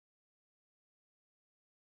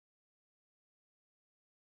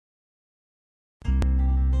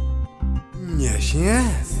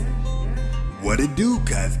Yes. What it do,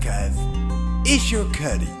 cuz? It's your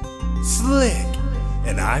Cuddie, Slick,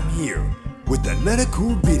 and I'm here with another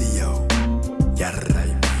cool video. Yeah,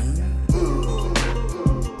 right.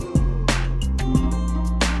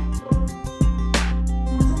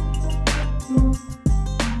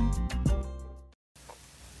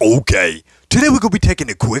 Okay, today we're gonna be taking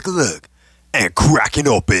a quick look and cracking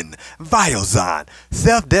open Viozon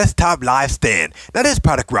self-desktop live stand. Now this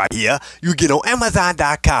product right here, you get on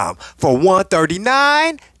Amazon.com for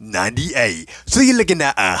 $139.98. So you're looking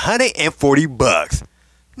at $140.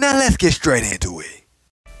 Now let's get straight into it.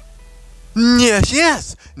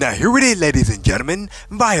 Yes. Now here it is, ladies and gentlemen,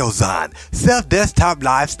 Viozon self-desktop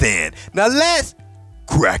live stand. Now let's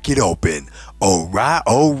crack it open. Alright.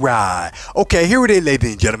 Okay, here it is,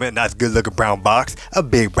 ladies and gentlemen. Nice good looking brown box. A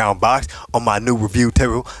big brown box on my new review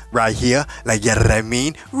table right here. Like, yeah, that I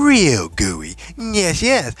mean, real gooey.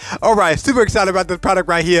 Yes. Alright, super excited about this product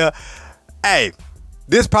right here. Hey,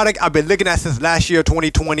 this product I've been looking at since last year,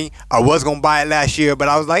 2020. I was gonna buy it last year, but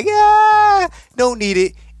I was like, yeah, don't need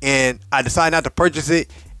it. And I decided not to purchase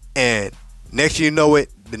it. And next you know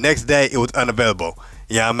it, the next day it was unavailable.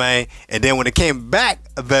 You know what I mean? And then when it came back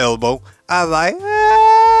available, I was like,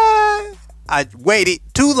 I waited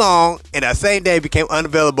too long, and that same day it became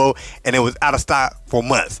unavailable, and it was out of stock for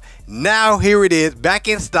months. Now here it is, back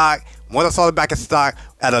in stock. Once I saw it back in stock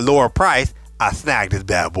at a lower price, I snagged this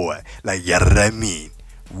bad boy. Like, yeah, that I mean,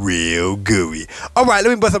 real gooey. All right, let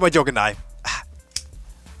me bust out my joking knife.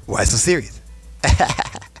 Why so serious?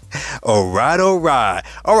 All right,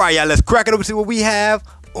 y'all, let's crack it open and see what we have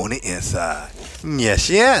on the inside.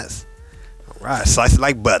 Yes. All right, slice it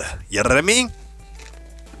like butter. You know what I mean?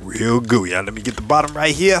 Real gooey. Let me get the bottom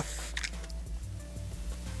right here.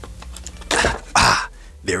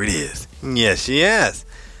 There it is. Yes.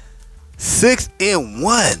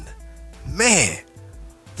 6-in-1. Man,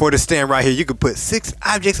 for the stand right here, you can put 6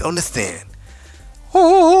 objects on the stand.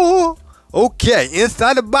 Oh, okay.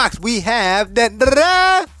 Inside the box, we have that. Look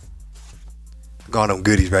at all them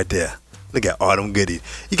goodies right there. Look at all them goodies.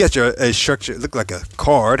 You got your structure, look like a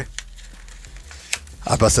card.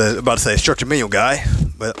 I was about to say a structure manual guide,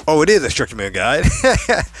 but it is a structure manual guide.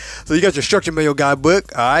 So you got your structure manual guide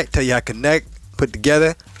book. All right, tell you how to connect, put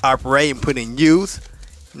together, operate, and put in use.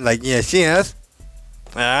 Like yes.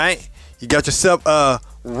 All right, you got yourself a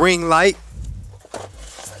ring light.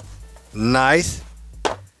 Nice.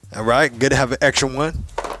 All right, good to have an extra one.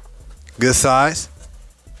 Good size.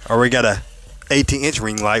 Already got a 18-inch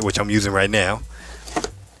ring light, which I'm using right now.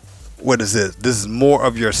 What is this? This is more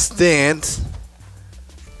of your stands.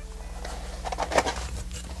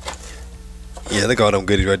 Yeah, look at all them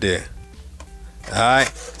goodies right there. Alright,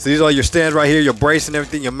 so these are your stands right here, your brace and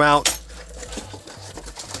everything, your mount.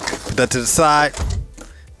 Put that to the side.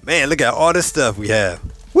 Man, look at all this stuff we have.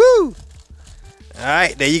 Woo!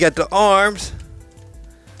 Alright, there you got the arms.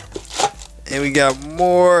 And we got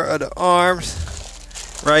more of the arms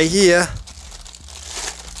right here.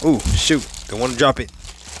 Ooh, shoot. Don't want to drop it.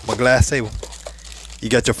 My glass table. You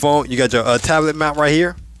got your phone. You got your tablet mount right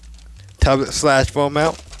here. Tablet/phone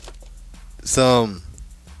mount. Some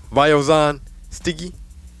Viozon sticky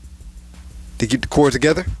to keep the cord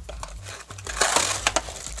together.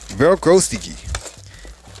 Velcro sticky.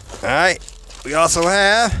 Alright. We also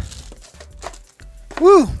have.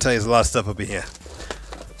 Woo! I'll tell you, there's a lot of stuff up in here.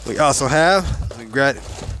 We also have. Let me grab it.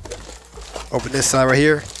 Open this side right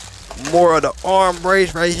here. More of the arm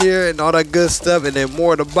brace right here and all that good stuff, and then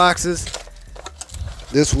more of the boxes.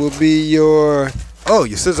 This will be your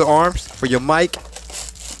scissor arms for your mic.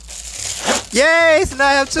 Yay! So now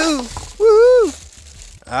I have 2. Woo!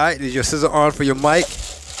 Alright, there's your scissor arm for your mic.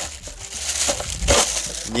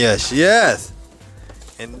 Yes.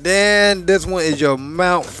 And then this one is your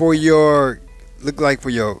mount for your for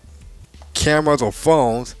your cameras or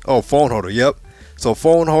phones. Oh, phone holder, yep. So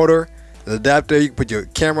phone holder. The adapter, you can put your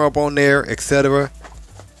camera up on there, etc.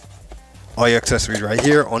 All your accessories right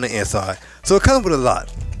here on the inside. So it comes with a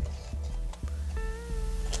lot.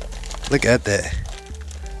 Look at that.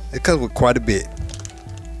 It comes with quite a bit.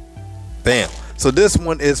 Bam. So this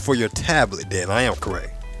one is for your tablet then. I am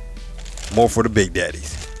correct. More for the big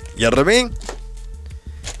daddies. You know what I mean?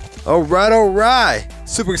 Alright.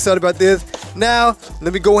 Super excited about this. Now,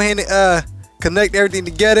 let me go ahead and connect everything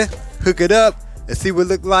together. Hook it up and see what it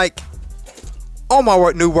look like on my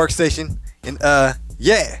new workstation. And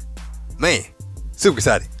yeah, man, super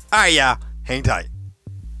excited. Alright, y'all, hang tight.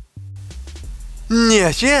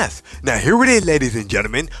 Yes. Now here it is, ladies and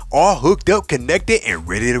gentlemen, all hooked up, connected, and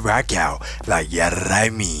ready to rock out. Like, yeah, that I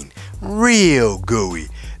mean, real gooey.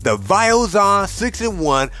 The Viozon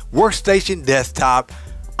 6-in-1 workstation desktop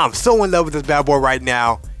I'm so in love with this bad boy right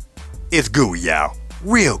now. It's gooey, y'all.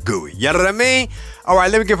 Real gooey. You know what I mean? All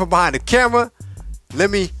right, let me get from behind the camera. Let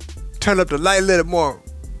me turn up the light a little more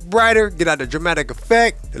brighter. Get out the dramatic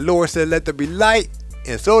effect. The Lord said, let there be light.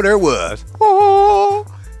 And so there was. Oh.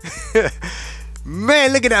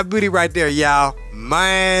 Man, look at that beauty right there, y'all.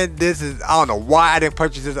 Man, this is, I don't know why I didn't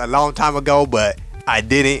purchase this a long time ago, but I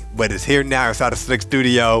didn't. But it's here now inside the Slick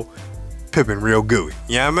Studio. Pippin' real gooey.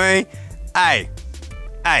 You know what I mean?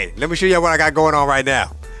 Hey, let me show you what I got going on right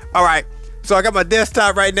now. All right, so I got my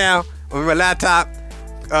desktop right now on my laptop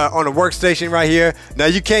on the workstation right here. Now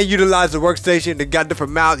you can't utilize the workstation. They got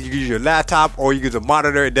different mounts. You can use your laptop or you can use a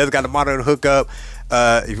monitor. It does got a monitor hookup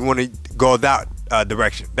if you want to go that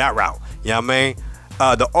direction, that route. You know what I mean?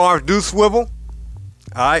 The arms do swivel.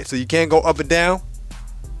 All right, so you can go up and down.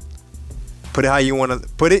 Put it how you want to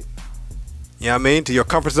put it. You know what I mean? To your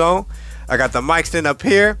comfort zone. I got the mic stand up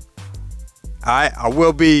here. All right, I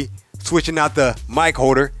will be switching out the mic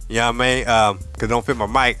holder. You know what I mean? Because it don't fit my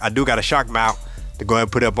mic. I do got a shock mount to go ahead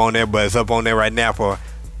and put it up on there, but it's up on there right now for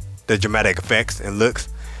the dramatic effects and looks.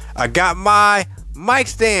 I got my mic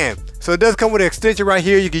stand. So it does come with an extension right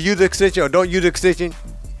here. You can use the extension or don't use the extension.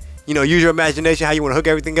 You know, use your imagination how you want to hook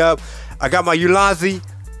everything up. I got my Ulanzi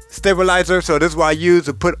stabilizer. So this is what I use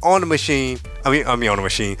to put on the machine. On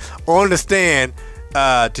the stand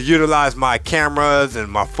to utilize my cameras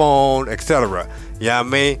and my phone, etc. You know what I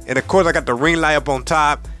mean? And of course I got the ring light up on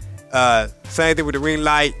top. Same thing with the ring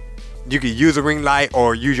light. You can use a ring light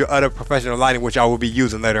or use your other professional lighting, which I will be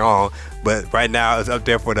using later on. But right now it's up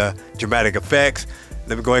there for the dramatic effects.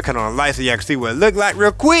 Let me go ahead and cut on the light so y'all can see what it look like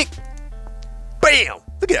real quick. Bam!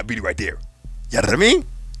 Look at that beauty right there. You know what I mean?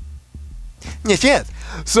 Yes.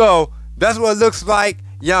 So that's what it looks like.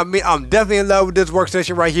 You know what I mean? I'm definitely in love with this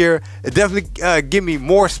workstation right here. It definitely give me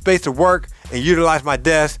more space to work and utilize my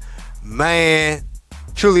desk. Man,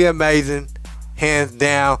 truly amazing. Hands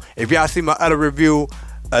down. If y'all see my other review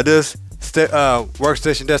of this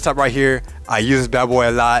workstation desktop right here, I use this bad boy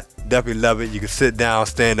a lot. Definitely love it. You can sit down,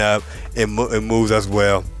 stand up. It moves as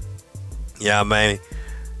well. Yeah, man.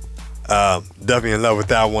 Definitely in love with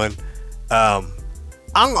that one. I'm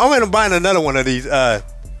gonna buy another one of these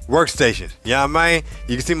workstations. Yeah, man.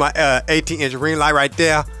 You can see my 18-inch ring light right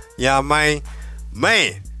there. Yeah, man.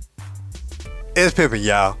 Man, it's pimping,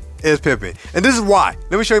 y'all. It's pimping, and this is why.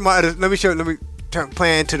 Let me show you my other. Let me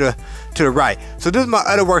plan to the right. So this is my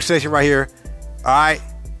other workstation right here. All right.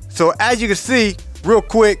 So as you can see, real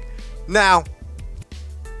quick. Now,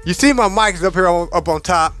 you see my mic is up here up on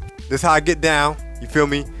top. This is how I get down. You feel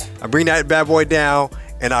me? I bring that bad boy down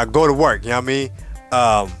and I go to work. You know what I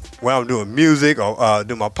mean? When I'm doing music or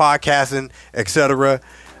doing my podcasting, etc.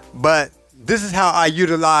 But this is how I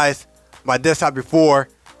utilized my desktop before.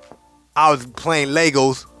 I was playing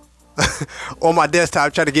Legos on my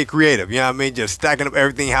desktop trying to get creative. You know what I mean? Just stacking up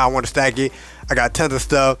everything how I want to stack it. I got tons of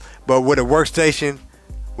stuff. But with a workstation,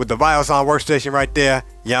 with the Viozon workstation right there,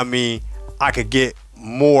 you know what I mean? I could get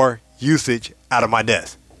more usage out of my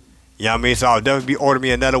desk. You know what I mean? So I'll definitely be ordering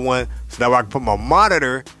me another one so that way I can put my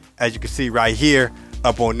monitor, as you can see right here,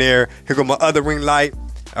 up on there. Here go my other ring light.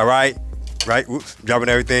 All right. Right. Oops. Dropping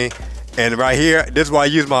everything. And right here, this is why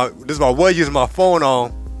I was using my phone on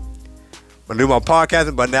when I do my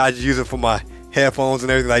podcasting, but now I just use it for my headphones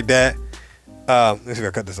and everything like that. Let's see if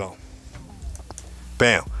I cut this on.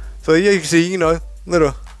 Bam. So yeah, you can see, you know,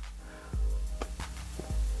 little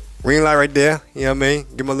ring light right there. You know what I mean?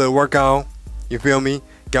 Get my little work on. You feel me?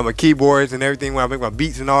 Got my keyboards and everything when I make my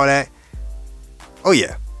beats and all that. Oh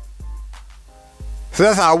yeah. So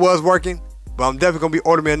that's how I was working. But I'm definitely gonna be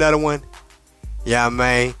ordering me another one. Yeah,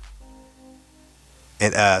 man.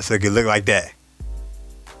 And so it can look like that.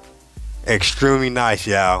 Extremely nice,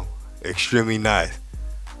 y'all. Extremely nice.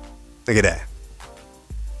 Look at that.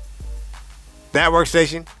 That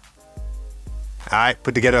workstation. Alright,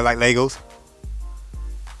 put together like Legos.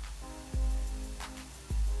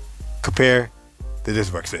 Compare to this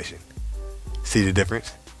workstation. See the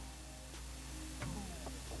difference?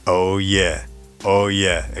 Oh yeah. Oh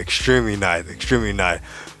yeah. Extremely nice. Extremely nice.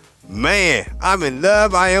 Man, I'm in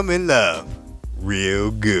love. I am in love.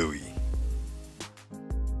 Real gooey.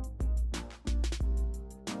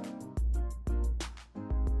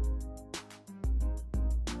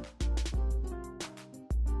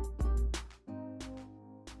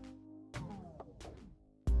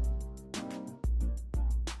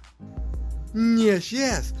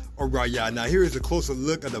 Yes. All right, y'all. Now here is a closer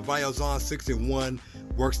look at the Viozon 6-in-1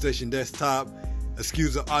 workstation desktop.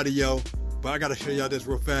 Excuse the audio, but I gotta show y'all this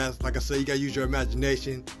real fast. Like I said, you gotta use your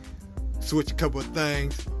imagination. Switch a couple of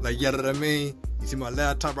things, like you know what I mean. You see my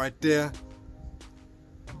laptop right there.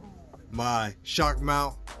 My shock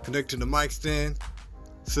mount Connect to the mic stand,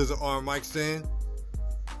 scissor arm mic stand.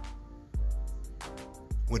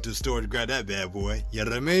 Went to the store to grab that bad boy. You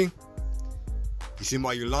know what I mean? You see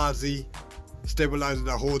my Ulanzi stabilizer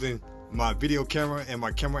that holding my video camera and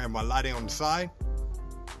my lighting on the side.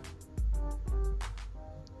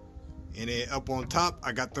 And then up on top,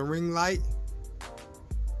 I got the ring light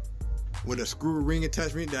with a screw ring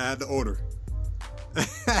attachment that I had to order.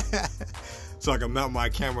 So I can mount my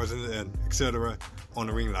cameras and etc. on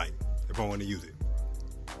the ring light if I want to use it.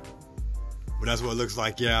 But that's what it looks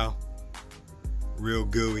like, y'all. Real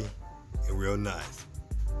gooey and real nice.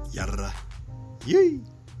 Yada. Yee.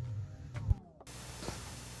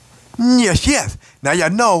 Yes. Now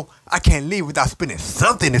y'all know I can't leave without spinning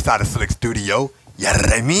something inside the Slick Studio. You know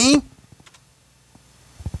what I mean?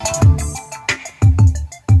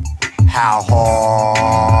 How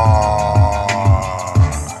hard?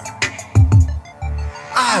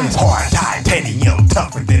 I'm hard, titanium,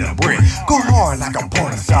 tougher than a brick. Go hard like a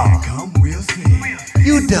porn star. Come real sick.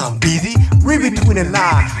 You dumb busy, read between the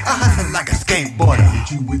lines. I hustle like a skateboarder.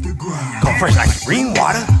 Hit you with the grind. Come fresh like spring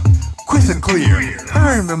water. Crystal clear,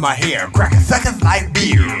 perm in my hair, cracking seconds like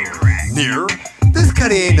beer. Near, this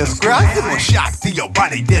Cuddie ain't a scratch, it will shock to your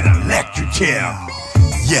body than an electric chair.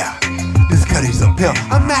 Yeah, this Cuddie's a pill,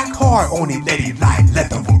 a Mac hard only lady like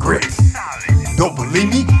leftover grits. Don't believe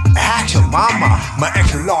me? Ask your mama, my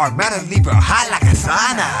extra large matter leave her hot like a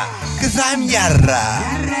sauna. Cause I'm yara.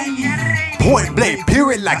 Point blank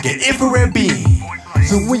period like an infrared beam.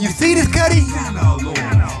 So when you see this Cuddie,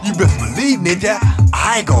 you best believe, ninja,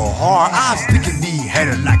 I go hard. I'm sticking these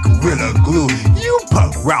haters like Gorilla Glue. You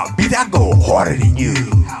punk route beat, I go harder than you.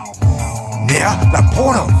 Now, like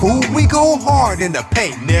porno fool, we go hard in the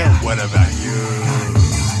paint. Now, what about you?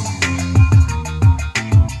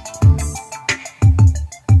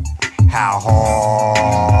 How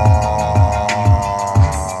hard?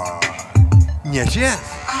 Yes.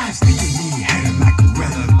 I'm sticking these haters like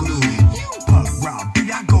Gorilla Glue. You punk route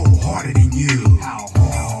beat, I go harder than you.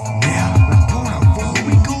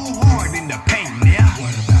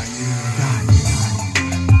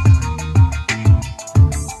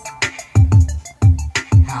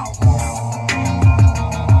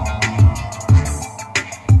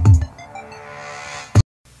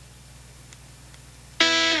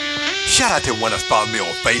 Shout out to one that's following me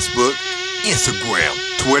on Facebook, Instagram,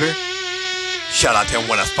 Twitter. Shout out to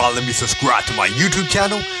one that's following me, subscribe to my YouTube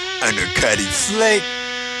channel under Cuddie Slick.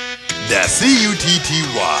 That's CUTTY-SLICK.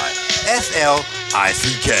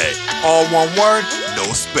 All one word,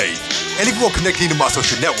 no space. And if you want to connect to my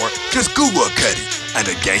social network, just Google Cuddie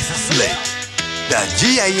under Gangsta Slick. That's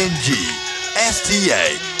GANGSTASLICK.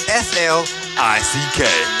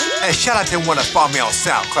 And shout out to one that's following me on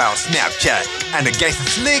SoundCloud, Snapchat, and the Gangsta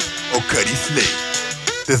Slick or Cuddie Slick.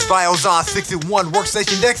 This Viozon 61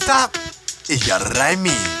 workstation desktop is what I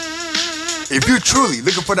mean. If you're truly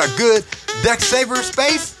looking for that good deck saver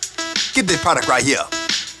space, get this product right here.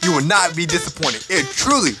 You will not be disappointed. It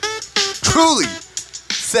truly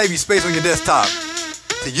save you space on your desktop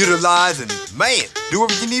to utilize and, man, do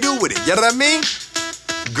whatever you need to do with it. You know what I mean?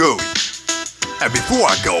 Gooey. And before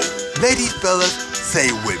I go, ladies, fellas, say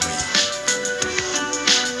it with me.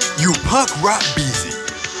 You punk rock busy.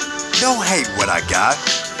 Don't hate what I got.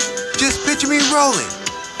 Just picture me rolling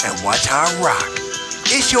and watch how I rock.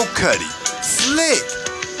 It's your Cuddie, Slick,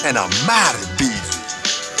 and I'm mighty busy.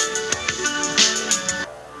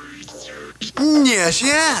 Yes.